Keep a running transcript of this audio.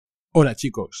Hola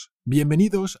chicos,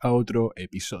 bienvenidos a otro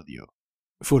episodio.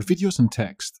 For videos and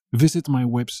text, visit my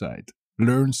website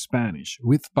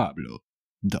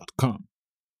learnspanishwithpablo.com.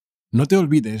 No te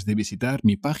olvides de visitar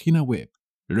mi página web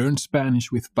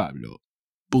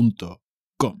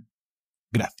learnspanishwithpablo.com.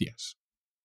 Gracias.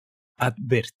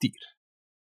 Advertir.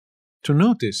 To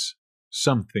notice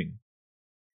something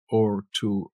or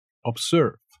to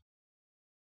observe.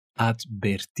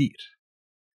 Advertir.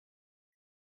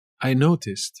 I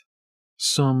noticed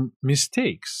some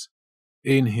mistakes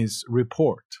in his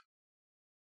report.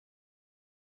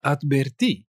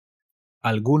 Advertí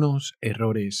algunos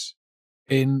errores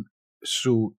en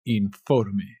su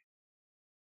informe.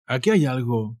 Aquí hay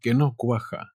algo que no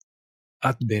cuaja.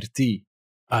 Advertí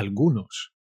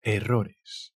algunos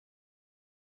errores.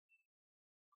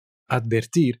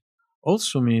 Advertir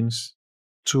also means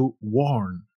to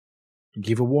warn,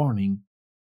 give a warning,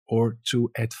 or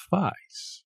to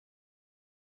advise.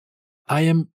 I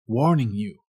am warning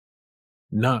you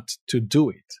not to do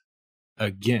it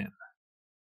again.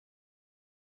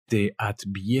 Te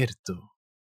advierto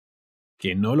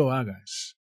que no lo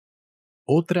hagas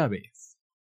otra vez.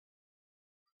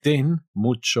 Ten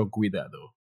mucho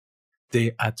cuidado.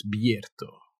 Te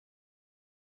advierto.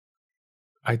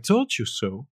 I told you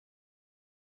so.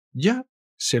 Ya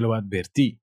se lo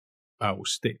advertí a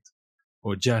usted.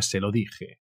 O ya se lo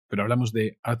dije. Pero hablamos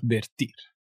de advertir.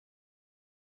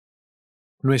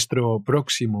 Nuestro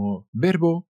próximo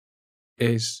verbo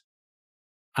es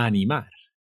animar.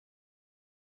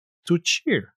 To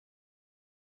cheer.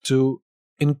 To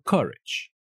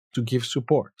encourage. To give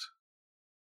support.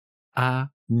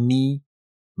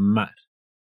 Animar.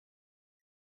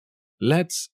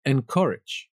 Let's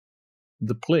encourage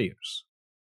the players.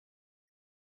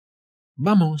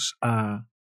 Vamos a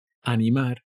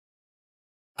animar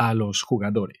a los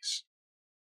jugadores.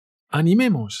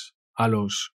 Animemos a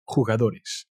los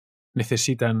jugadores.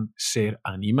 Necesitan ser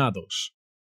animados.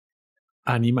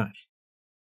 Animar.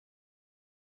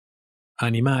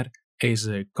 Animar as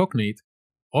a cognate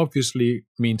obviously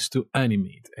means to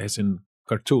animate, as in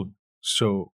cartoon.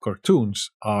 So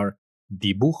cartoons are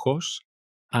dibujos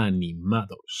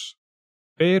animados.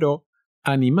 Pero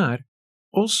animar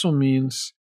also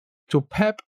means to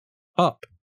pep up,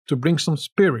 to bring some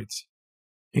spirit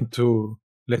into,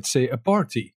 let's say, a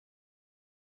party.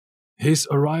 His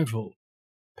arrival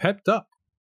pepped up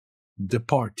the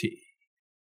party.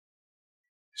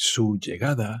 Su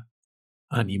llegada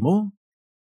animó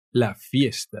la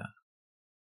fiesta.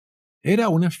 Era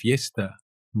una fiesta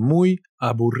muy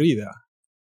aburrida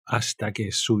hasta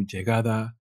que su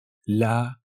llegada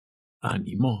la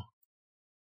animó.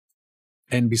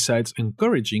 And besides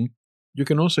encouraging, you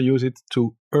can also use it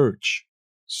to urge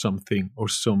something or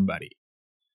somebody.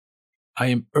 I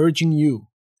am urging you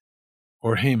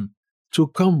or him to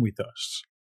come with us.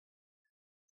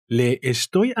 Le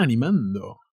estoy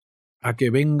animando a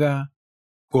que venga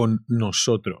con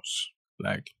nosotros.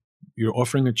 Like, you're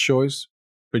offering a choice,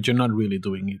 but you're not really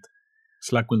doing it.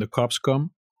 It's like when the cops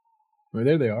come. Well,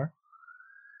 there they are.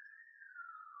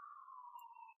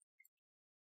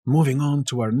 Moving on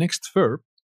to our next verb,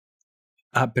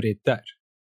 apretar.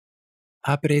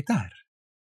 Apretar.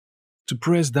 To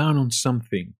press down on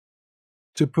something.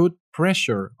 To put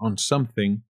pressure on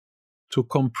something. To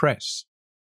compress.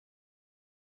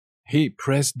 He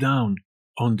pressed down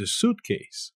on the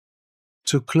suitcase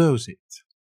to close it.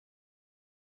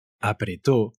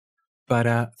 Apretó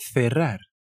para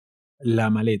cerrar la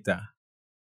maleta.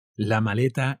 La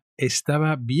maleta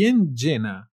estaba bien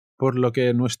llena, por lo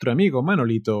que nuestro amigo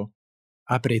Manolito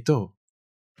apretó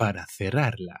para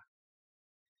cerrarla.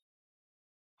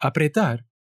 Apretar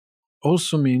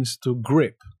also means to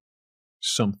grip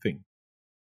something.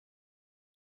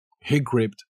 He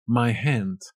gripped my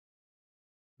hand.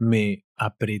 Me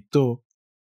apretó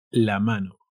la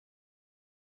mano.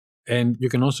 And you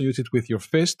can also use it with your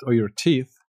fist or your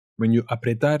teeth. When you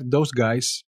apretar those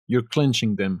guys, you're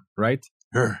clenching them, right?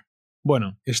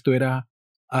 Bueno, esto era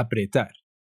apretar.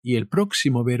 Y el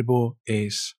próximo verbo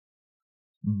es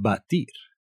batir.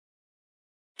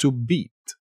 To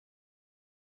beat.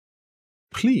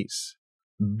 Please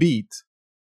beat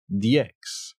the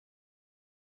eggs.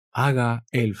 Haga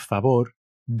el favor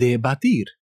de batir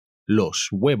los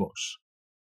huevos.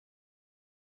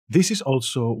 This is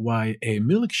also why a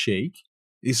milkshake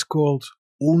is called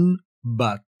un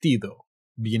batido.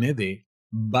 Viene de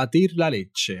batir la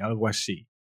leche, algo así.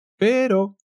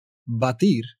 Pero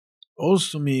batir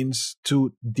also means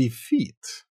to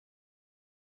defeat.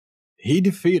 He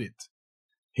defeated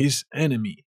his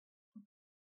enemy.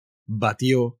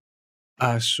 Batió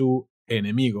a su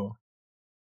enemigo.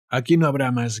 Aquí no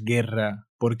habrá más guerra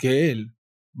porque él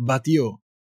batió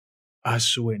a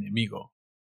su enemigo.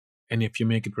 And if you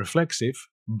make it reflexive,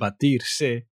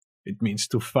 batirse, it means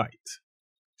to fight.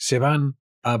 Se van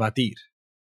a batir.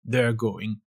 They're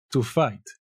going to fight.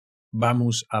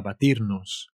 Vamos a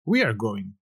batirnos. We are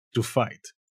going to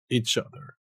fight each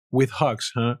other. With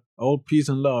hugs, huh? All peace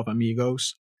and love,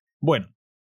 amigos. Bueno,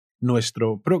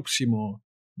 nuestro próximo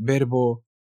verbo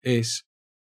es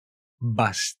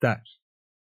bastar.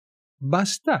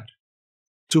 Bastar.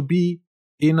 To be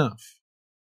enough.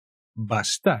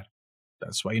 Bastar.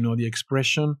 That's why you know the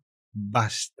expression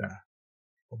basta.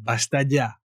 Basta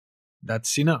ya.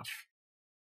 That's enough.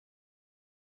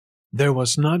 There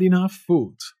was not enough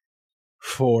food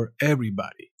for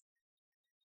everybody.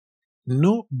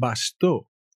 No bastó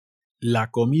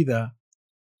la comida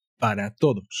para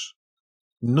todos.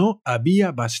 No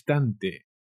había bastante.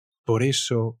 Por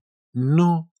eso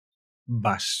no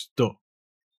bastó.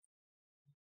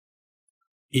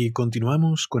 Y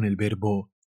continuamos con el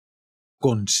verbo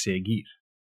conseguir.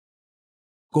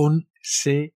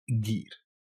 Conseguir.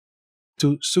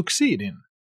 To succeed in.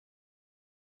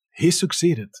 He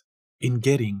succeeded in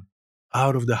getting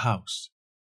out of the house.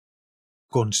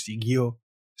 Consiguió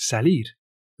salir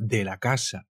de la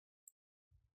casa.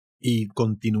 Y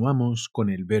continuamos con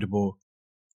el verbo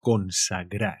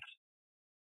consagrar.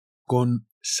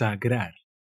 Consagrar.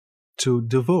 To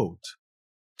devote.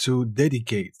 To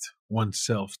dedicate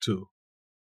oneself to.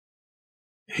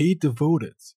 He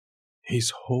devoted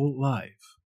his whole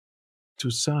life to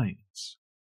science.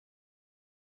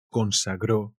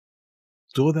 Consagró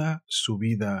toda su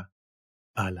vida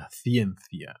a la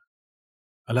ciencia.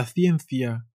 A la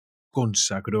ciencia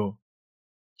consagró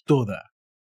toda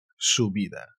su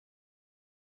vida.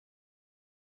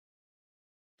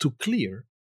 To clear,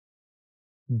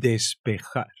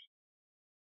 despejar.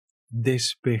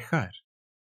 Despejar.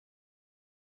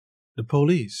 The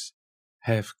police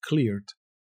have cleared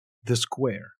the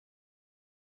square.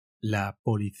 La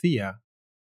policía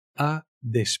ha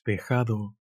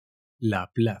despejado la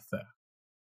plaza.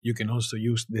 You can also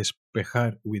use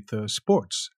despejar with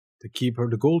sports. The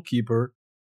goalkeeper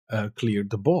cleared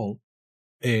the ball.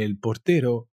 El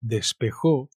portero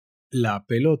despejó la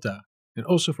pelota. And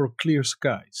also for clear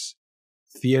skies.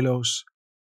 Cielos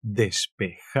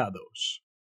despejados.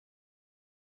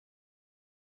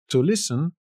 To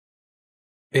listen,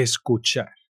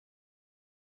 escuchar.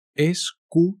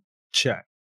 Escuchar.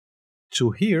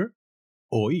 To hear,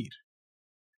 oír.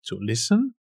 To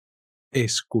listen,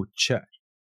 escuchar.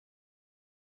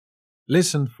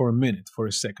 Listen for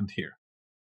a second here.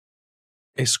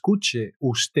 Escuche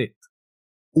usted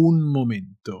un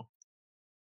momento.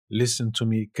 Listen to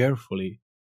me carefully.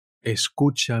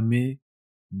 Escúchame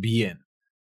bien.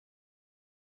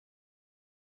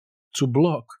 To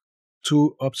block,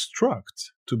 to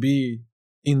obstruct, to be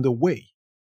in the way.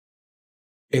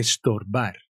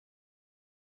 Estorbar.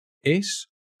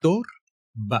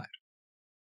 Estorbar.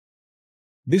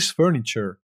 This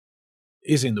furniture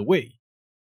is in the way.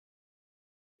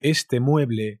 Este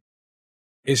mueble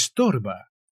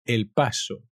estorba el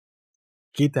paso.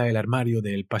 Quita el armario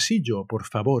del pasillo, por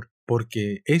favor,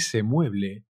 porque ese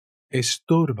mueble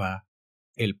estorba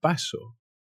el paso.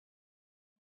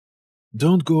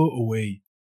 Don't go away.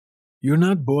 You're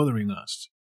not bothering us.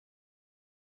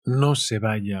 No se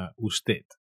vaya usted.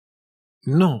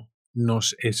 No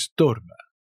nos estorba.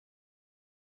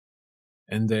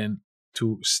 And then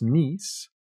to sneeze,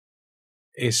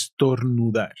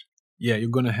 estornudar. Yeah, you're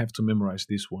gonna have to memorize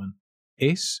this one.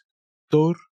 Estornudar.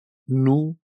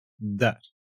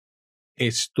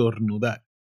 Estornudar.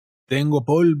 Tengo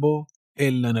polvo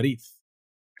en la nariz.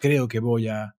 Creo que voy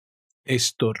a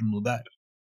estornudar.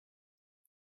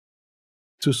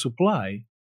 To supply,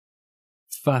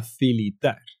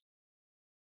 facilitar.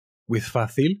 With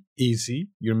fácil, easy,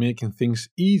 you're making things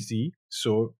easy,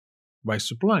 so by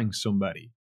supplying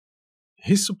somebody.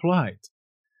 He supplied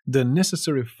the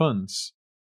necessary funds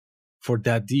for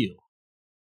that deal.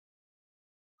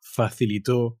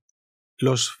 Facilitó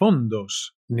los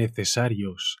fondos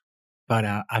necesarios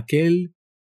para aquel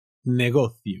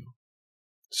negocio.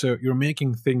 So you're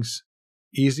making things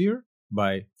easier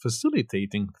by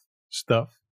facilitating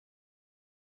stuff.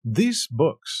 These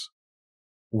books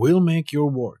will make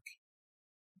your work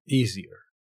easier.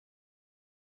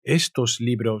 Estos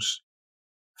libros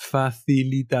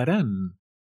facilitarán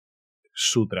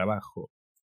su trabajo.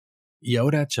 Y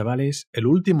ahora, chavales, el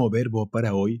último verbo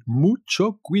para hoy,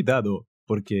 mucho cuidado,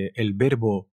 porque el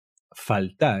verbo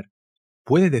faltar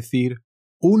puede decir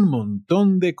un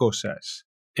montón de cosas.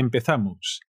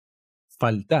 Empezamos.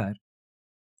 Faltar.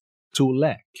 To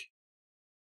lack.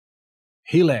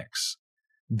 He lacks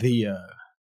the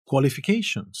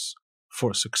qualifications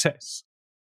for success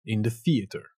in the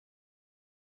theater.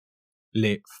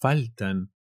 Le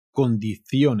faltan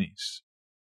condiciones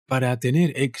para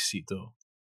tener éxito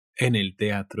en el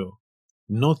teatro.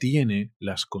 No tiene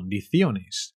las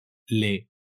condiciones. Le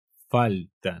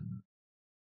faltan.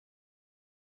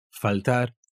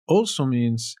 Faltar also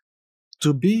means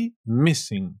to be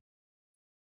missing.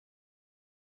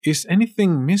 Is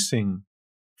anything missing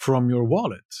from your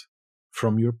wallet,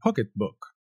 from your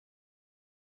pocketbook?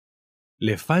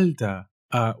 ¿Le falta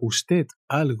a usted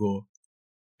algo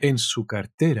en su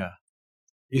cartera?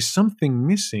 Is something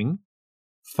missing?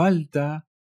 Falta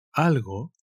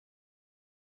algo.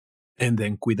 And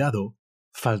then cuidado,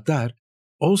 faltar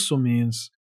also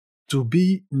means to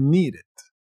be needed.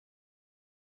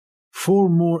 4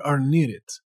 more are needed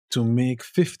to make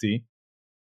 50.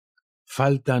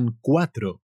 Faltan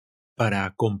 4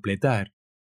 para completar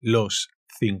los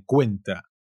 50.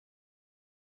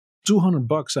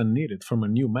 $200 are needed from a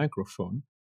new microphone.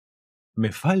 Me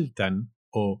faltan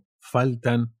o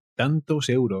faltan tantos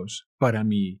euros para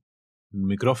mi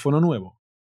micrófono nuevo.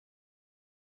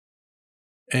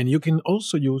 And you can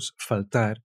also use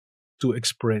faltar to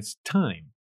express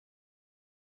time.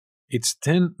 It's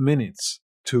 10 minutes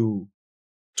to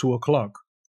 2 o'clock.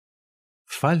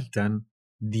 Faltan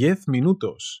 10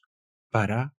 minutos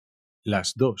para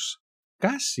las 2.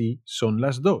 Casi son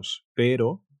las 2,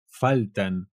 pero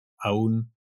faltan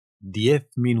aún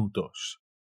 10 minutos.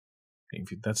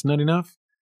 If that's not enough,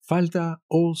 falta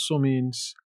also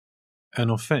means an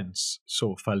offense.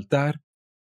 So faltar,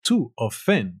 to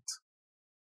offend.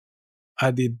 I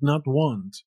did not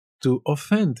want to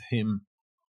offend him.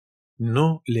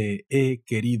 No le he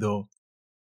querido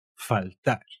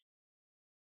faltar.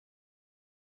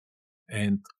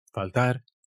 And faltar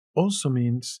also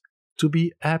means to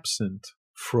be absent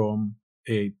from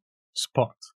a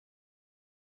spot.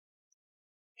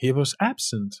 He was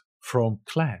absent from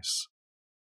class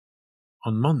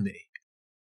on Monday.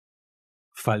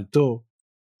 Faltó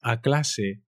a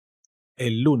clase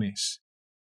el lunes.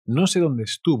 No sé dónde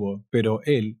estuvo, pero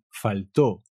él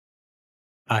faltó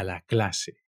a la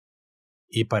clase.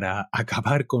 Y para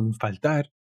acabar con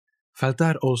faltar,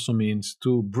 faltar also means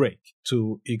to break,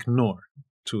 to ignore,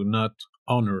 to not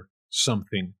honor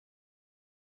something.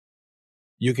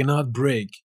 You cannot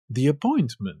break the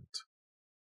appointment.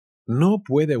 No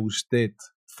puede usted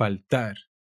faltar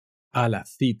a la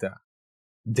cita.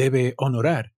 Debe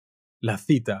honorar la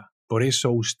cita. Por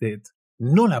eso usted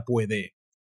no la puede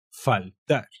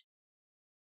faltar.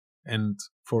 And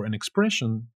for an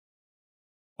expression,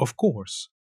 of course,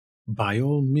 by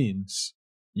all means,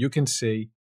 you can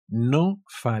say, no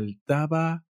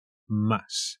faltaba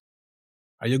más.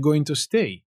 Are you going to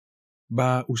stay?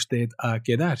 ¿Va usted a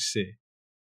quedarse?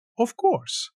 Of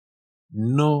course.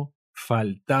 No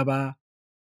faltaba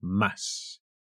más.